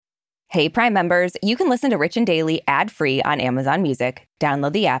Hey, Prime members, you can listen to Rich and Daily ad-free on Amazon Music.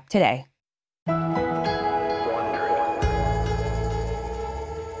 Download the app today.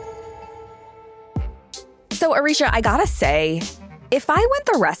 So, Arisha, I gotta say, if I went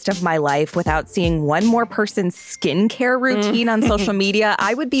the rest of my life without seeing one more person's skincare routine on social media,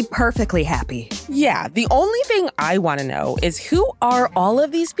 I would be perfectly happy. Yeah, the only thing I want to know is who are all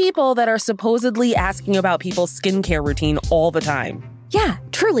of these people that are supposedly asking about people's skincare routine all the time? Yeah,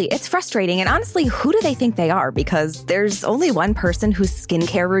 truly, it's frustrating. And honestly, who do they think they are? Because there's only one person whose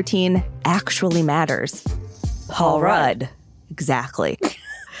skincare routine actually matters. Paul Rudd. Exactly.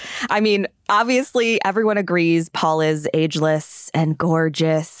 I mean, obviously, everyone agrees Paul is ageless and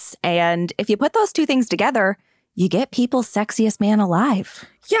gorgeous. And if you put those two things together, you get people's sexiest man alive.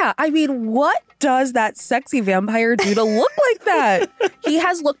 Yeah, I mean, what does that sexy vampire do to look like that? He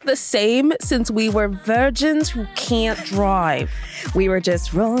has looked the same since we were virgins who can't drive. We were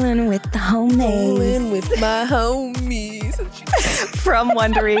just rolling with the homies. Rolling with my homies. From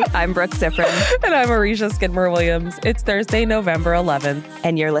Wondery, I'm Brooke Siffrin. And I'm Arisha Skidmore-Williams. It's Thursday, November 11th.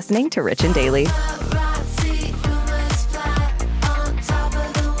 And you're listening to Rich and Daily.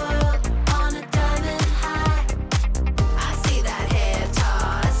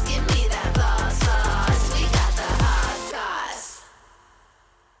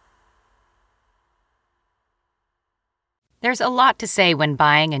 There's a lot to say when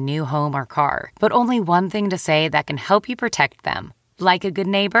buying a new home or car, but only one thing to say that can help you protect them. Like a good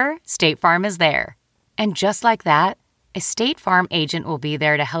neighbor, State Farm is there. And just like that, a State Farm agent will be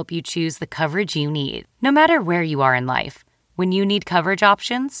there to help you choose the coverage you need, no matter where you are in life. When you need coverage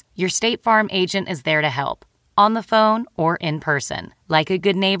options, your State Farm agent is there to help, on the phone or in person. Like a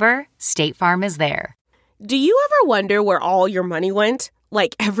good neighbor, State Farm is there. Do you ever wonder where all your money went?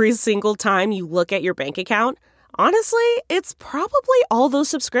 Like every single time you look at your bank account? Honestly, it's probably all those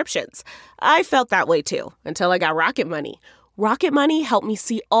subscriptions. I felt that way too, until I got Rocket Money. Rocket Money helped me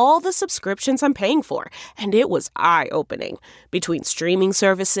see all the subscriptions I'm paying for, and it was eye-opening. Between streaming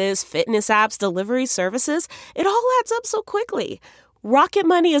services, fitness apps, delivery services, it all adds up so quickly. Rocket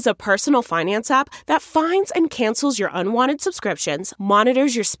Money is a personal finance app that finds and cancels your unwanted subscriptions,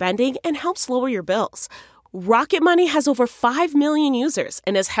 monitors your spending, and helps lower your bills. Rocket Money has over 5 million users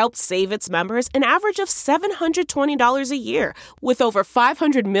and has helped save its members an average of $720 a year, with over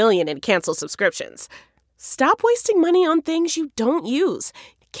 500 million in canceled subscriptions. Stop wasting money on things you don't use.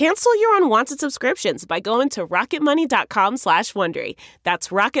 Cancel your unwanted subscriptions by going to rocketmoney.com/Wondery. That's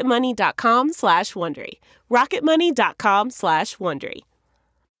rocketmoney.com/Wondery. rocketmoney.com/Wondery.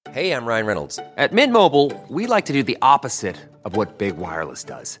 Hey, I'm Ryan Reynolds. At Mint Mobile, we like to do the opposite of what Big Wireless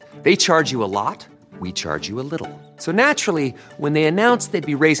does. They charge you a lot. We charge you a little. So naturally, when they announced they'd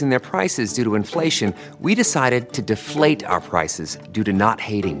be raising their prices due to inflation, we decided to deflate our prices due to not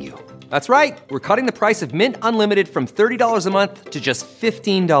hating you. That's right. We're cutting the price of Mint Unlimited from $30 a month to just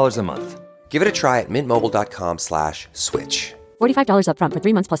 $15 a month. Give it a try at mintmobile.com/switch. $45 up front for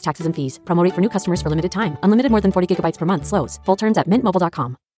 3 months plus taxes and fees. Promo rate for new customers for limited time. Unlimited more than 40 gigabytes per month. Slows full terms at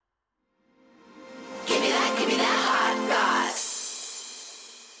mintmobile.com. Give me that hot goss.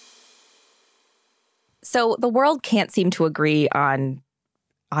 So the world can't seem to agree on,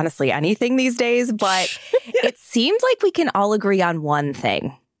 honestly, anything these days, but it seems like we can all agree on one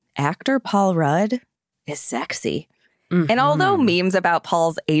thing. Actor Paul Rudd is sexy. Mm-hmm. And although memes about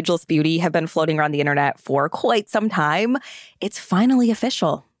Paul's ageless beauty have been floating around the internet for quite some time, it's finally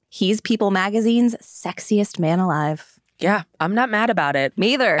official. He's People Magazine's sexiest man alive. Yeah, I'm not mad about it.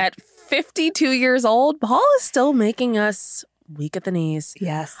 Me either. At 52 years old, Paul is still making us weak at the knees.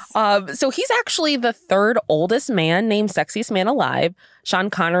 Yes. So he's actually the third oldest man named Sexiest Man Alive. Sean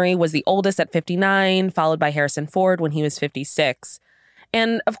Connery was the oldest at 59, followed by Harrison Ford when he was 56.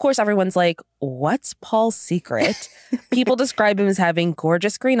 And of course, everyone's like, what's Paul's secret? People describe him as having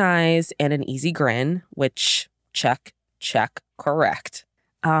gorgeous green eyes and an easy grin, which check, correct.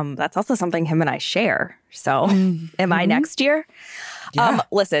 That's also something him and I share. So am I next year? Yeah.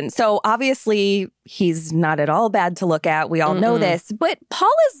 Listen, so obviously he's not at all bad to look at. We all know this, but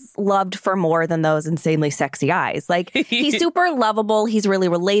Paul is loved for more than those insanely sexy eyes. Like, he's super lovable. He's really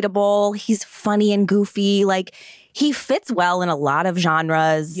relatable. He's funny and goofy. Like, he fits well in a lot of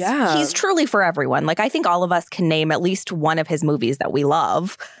genres. Yeah. He's truly for everyone. Like, I think all of us can name at least one of his movies that we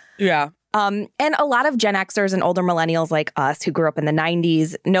love. Yeah. And a lot of Gen Xers and older millennials like us who grew up in the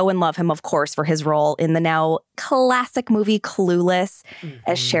 90s know and love him, of course, for his role in the now classic movie Clueless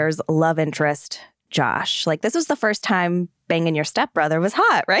as Cher's love interest, Josh. Like, this was the first time banging your stepbrother was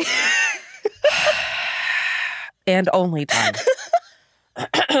hot, right? And only time.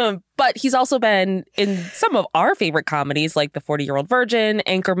 But he's also been in some of our favorite comedies like The 40-Year-Old Virgin,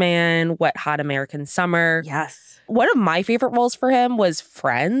 Anchorman, Wet Hot American Summer. Yes. One of my favorite roles for him was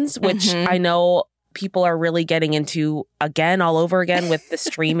Friends, which I know people are really getting into again, all over again with the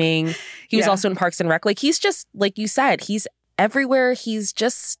streaming. He was also in Parks and Rec. Like, he's just, like you said, he's everywhere. He's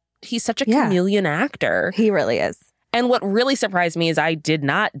such a chameleon actor. He really is. And what really surprised me is I did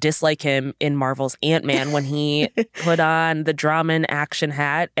not dislike him in Marvel's Ant-Man when he put on the drama and action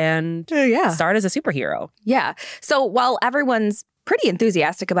hat and starred as a superhero. Yeah. So while everyone's pretty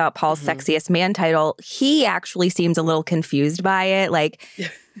enthusiastic about Paul's Sexiest Man title, he actually seems a little confused by it. Like,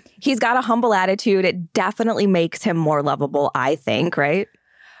 he's got a humble attitude. It definitely makes him more lovable, I think, right?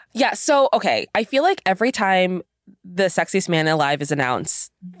 Yeah. So, okay. I feel like every time the Sexiest Man alive is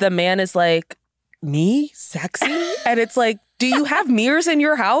announced, the man is like, me? Sexy? And it's like, do you have mirrors in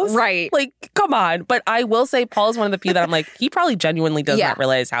your house? Right. Like, come on. But I will say Paul is one of the few that I'm like, he probably genuinely does not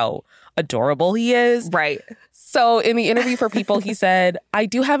realize how adorable he is. Right. So in the interview for People, he said, I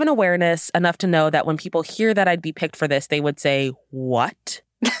do have an awareness enough to know that when people hear that I'd be picked for this, they would say, what?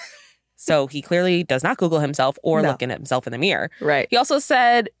 So he clearly does not Google himself or look at himself in the mirror. Right. He also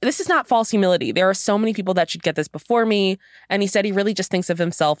said, this is not false humility. There are so many people that should get this before me. And he said he really just thinks of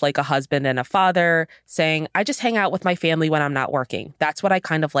himself like a husband and a father, saying, I just hang out with my family when I'm not working. That's what I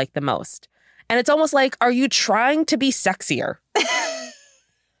kind of like the most. And it's almost like, are you trying to be sexier?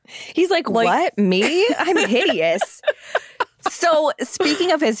 He's like, what? Me? I'm hideous. So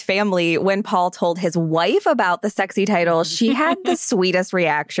speaking of his family, when Paul told his wife about the sexy title, she had the sweetest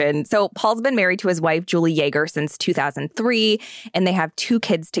reaction. So Paul's been married to his wife, Julie Yeager, since 2003, and they have 2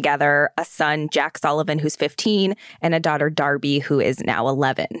 kids together, a son, Jack Sullivan, who's 15, and a daughter, Darby, who is now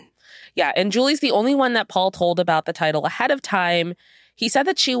 11. Yeah, and Julie's the only one that Paul told about the title ahead of time. He said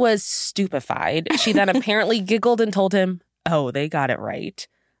that she was stupefied. She then apparently giggled and told him, oh, they got it right.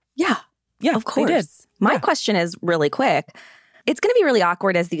 Yeah, of course. They did. My question is really quick. It's going to be really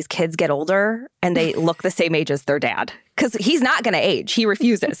awkward as these kids get older and they look the same age as their dad. Because he's not going to age. He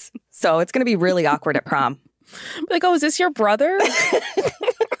refuses. So it's going to be really awkward at prom. Like, oh, is this your brother?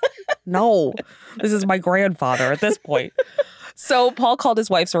 No, this is my grandfather at this point. So Paul called his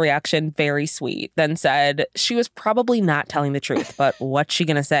wife's reaction very sweet, then said she was probably not telling the truth, but what's she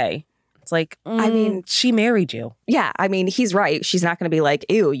going to say? It's like, I mean, she married you. Yeah, I mean, he's right. She's not going to be like,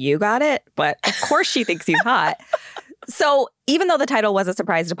 ew, you got it. But of course she thinks he's hot. So even though the title was a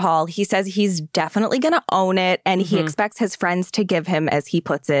surprise to Paul, he says he's definitely going to own it. And he expects his friends to give him, as he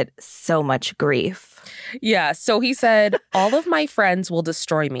puts it, so much grief. Yeah. So he said, all of my friends will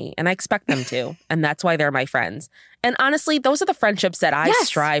destroy me, and I expect them to. And that's why they're my friends. And honestly, those are the friendships that I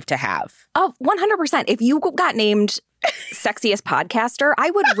strive to have. Oh, 100%. If you got named Sexiest Podcaster, I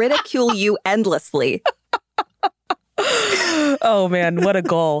would ridicule you endlessly. Oh, man, what a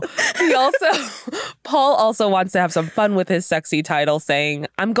goal. Paul also wants to have some fun with his sexy title, saying,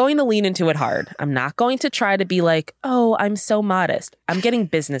 I'm going to lean into it hard. I'm not going to try to be like, oh, I'm so modest. I'm getting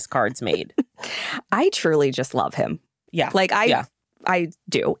business cards made. I truly just love him. Yeah. Like, I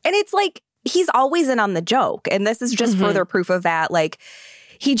do. And it's like, he's always in on the joke. And this is just further proof of that. Like,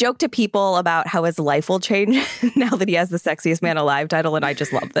 he joked to people about how his life will change now that he has the Sexiest Man Alive title, and I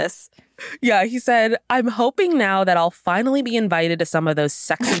just love this. Yeah, he said, I'm hoping now that I'll finally be invited to some of those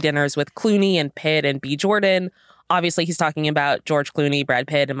sexy dinners with Clooney and Pitt and B. Jordan. Obviously, he's talking about George Clooney, Brad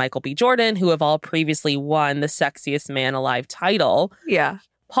Pitt, and Michael B. Jordan, who have all previously won the Sexiest Man Alive title. Yeah.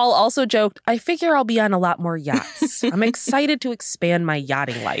 Paul also joked, I figure I'll be on a lot more yachts. I'm excited to expand my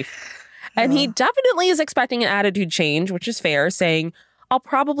yachting life. And he definitely is expecting an attitude change, which is fair, saying, I'll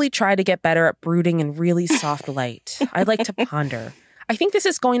probably try to get better at brooding in really soft light. I like to ponder. I think this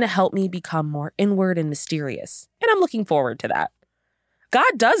is going to help me become more inward and mysterious. And I'm looking forward to that.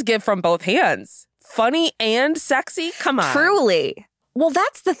 God does give from both hands. Funny and sexy? Come on. Truly. Well,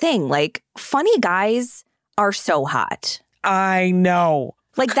 that's the thing. Like, funny guys are so hot. I know.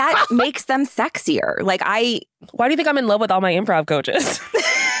 Like, that makes them sexier. Like, Why do you think I'm in love with all my improv coaches?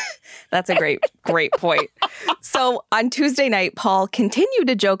 That's a great point. So on Tuesday night, Paul continued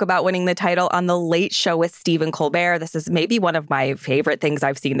to joke about winning the title on The Late Show with Stephen Colbert. This is maybe one of my favorite things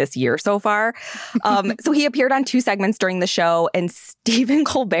I've seen this year so far. So he appeared on 2 segments during the show, and Stephen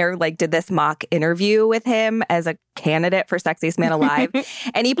Colbert did this mock interview with him as a candidate for Sexiest Man Alive.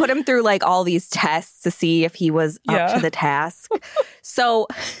 And he put him through all these tests to see if he was up to the task. So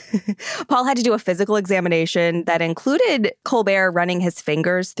Paul had to do a physical examination that included Colbert running his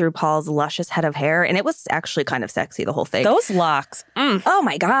fingers through Paul's luscious head of hair. And it was actually kind of sexy, the whole thing. Those locks. Oh,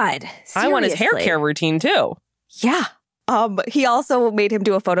 my God. Seriously. I want his hair care routine, too. Yeah. He also made him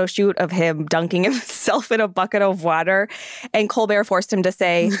do a photo shoot of him dunking himself in a bucket of water. And Colbert forced him to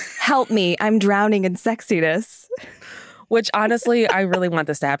say, "Help me, I'm drowning in sexiness." Which honestly, I really want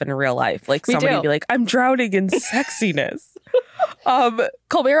this to happen in real life. Like Me somebody too. be like, "I'm drowning in sexiness."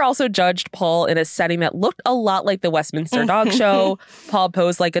 Colbert also judged Paul in a setting that looked a lot like the Westminster Dog Show. Paul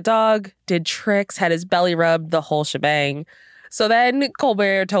posed like a dog, did tricks, had his belly rubbed, the whole shebang. So then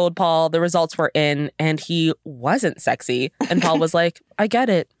Colbert told Paul the results were in and he wasn't sexy. And Paul was like, "I get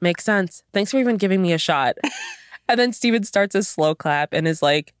it. Makes sense. Thanks for even giving me a shot." And then Steven starts a slow clap and is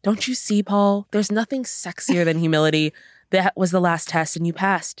like, "Don't you see, Paul? There's nothing sexier than humility. That was the last test and you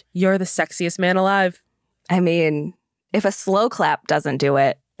passed. You're the sexiest man alive." I mean, if a slow clap doesn't do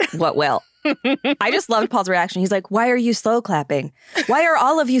it, what will? I just loved Paul's reaction. He's like, "Why are you slow clapping? Why are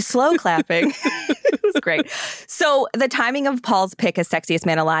all of you slow clapping?" It was great. So the timing of Paul's pick as Sexiest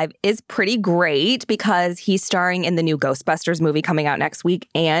Man Alive is pretty great because he's starring in the new Ghostbusters movie coming out next week,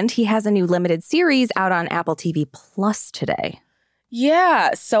 and he has a new limited series out on Apple TV Plus today.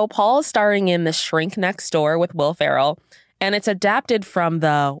 Yeah, so Paul is starring in The Shrink Next Door with Will Ferrell, and it's adapted from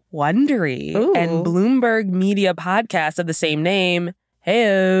the Wondery and Bloomberg Media podcast of the same name.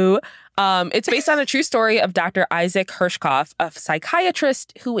 Heyo. It's based on a true story of Dr. Isaac Hirschkopf, a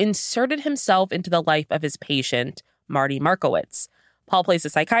psychiatrist who inserted himself into the life of his patient, Marty Markowitz. Paul plays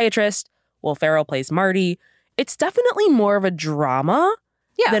a psychiatrist. Will Ferrell plays Marty. It's definitely more of a drama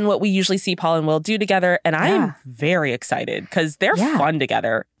than what we usually see Paul and Will do together. And I am very excited because they're fun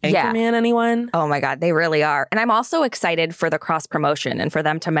together. Anchorman, anyone? Oh my God, they really are. And I'm also excited for the cross promotion and for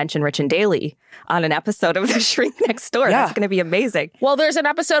them to mention Rich and Daly on an episode of The Shrink Next Door. That's going to be amazing. Well, there's an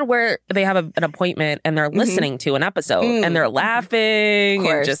episode where they have an appointment and they're listening to an episode and they're laughing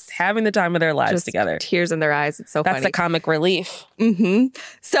and just having the time of their lives together. Tears in their eyes. It's so funny. That's the comic relief.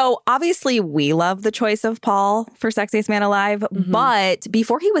 So obviously we love the choice of Paul for Sexiest Man Alive, but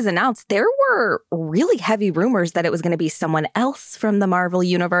before he was announced, there were really heavy rumors that it was going to be someone else from the Marvel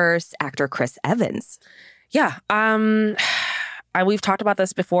Universe, actor Chris Evans. Yeah. We've talked about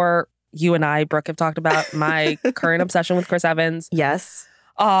this before. You and I, Brooke, have talked about my current obsession with Chris Evans. Yes.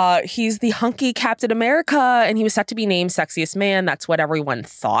 He's the hunky Captain America, and he was set to be named Sexiest Man. That's what everyone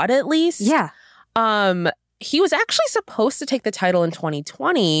thought, at least. Yeah. He was actually supposed to take the title in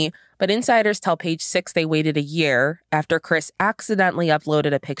 2020, but insiders tell Page Six they waited a year after Chris accidentally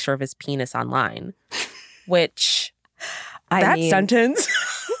uploaded a picture of his penis online, which that sentence.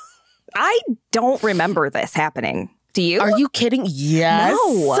 I don't remember this happening. Do you? Are you kidding? Yes.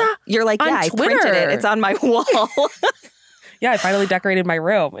 No. You're like, yeah, I printed it. It's on my wall. Yeah, I finally decorated my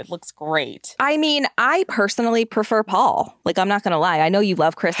room. It looks great. I mean, I personally prefer Paul. Like, I'm not going to lie. I know you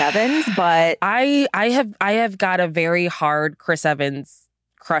love Chris Evans, but I have got a very hard Chris Evans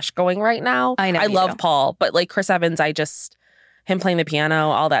crush going right now. I know. I love Paul, but like Chris Evans, him playing the piano,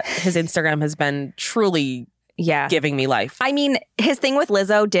 all that. His Instagram has been truly giving me life. I mean, his thing with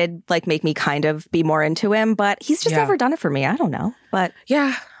Lizzo did like make me kind of be more into him, but he's just never done it for me. I don't know. But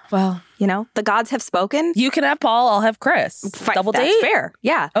yeah, well, you know, the gods have spoken. You can have Paul, I'll have Chris. Double date? That's fair.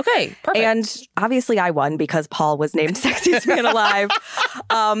 Yeah. Okay, perfect. And obviously I won because Paul was named Sexiest Man Alive.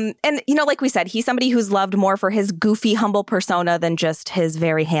 And, you know, like we said, he's somebody who's loved more for his goofy, humble persona than just his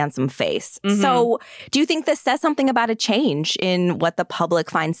very handsome face. So do you think this says something about a change in what the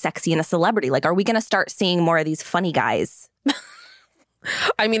public finds sexy in a celebrity? Like, are we going to start seeing more of these funny guys?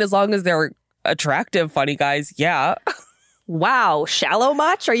 I mean, as long as they're attractive funny guys, yeah. Wow, shallow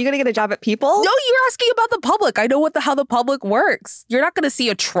much? Are you going to get a job at People? No, you're asking about the public. I know how the public works. You're not going to see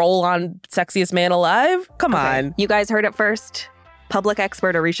a troll on Sexiest Man Alive. Come on. You guys heard it first. Public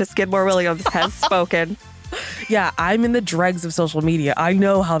expert Arisha Skidmore-Williams has spoken. Yeah, I'm in the dregs of social media. I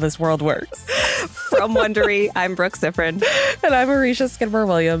know how this world works. From Wondery, I'm Brooke Sifrin. And I'm Arisha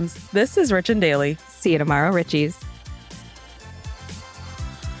Skidmore-Williams. This is Rich and Daily. See you tomorrow, Richies.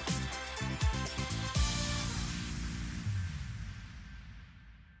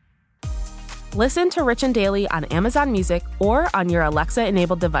 Listen to Rich and Daily on Amazon Music or on your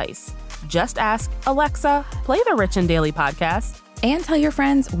Alexa-enabled device. Just ask, Alexa, play the Rich and Daily podcast. And tell your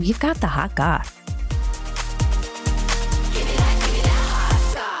friends we've got the hot goss. Give me that hot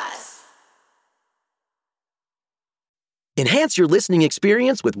sauce. Enhance your listening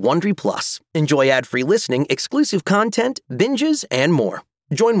experience with Wondery Plus. Enjoy ad-free listening, exclusive content, binges, and more.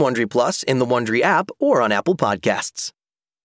 Join Wondery Plus in the Wondery app or on Apple Podcasts.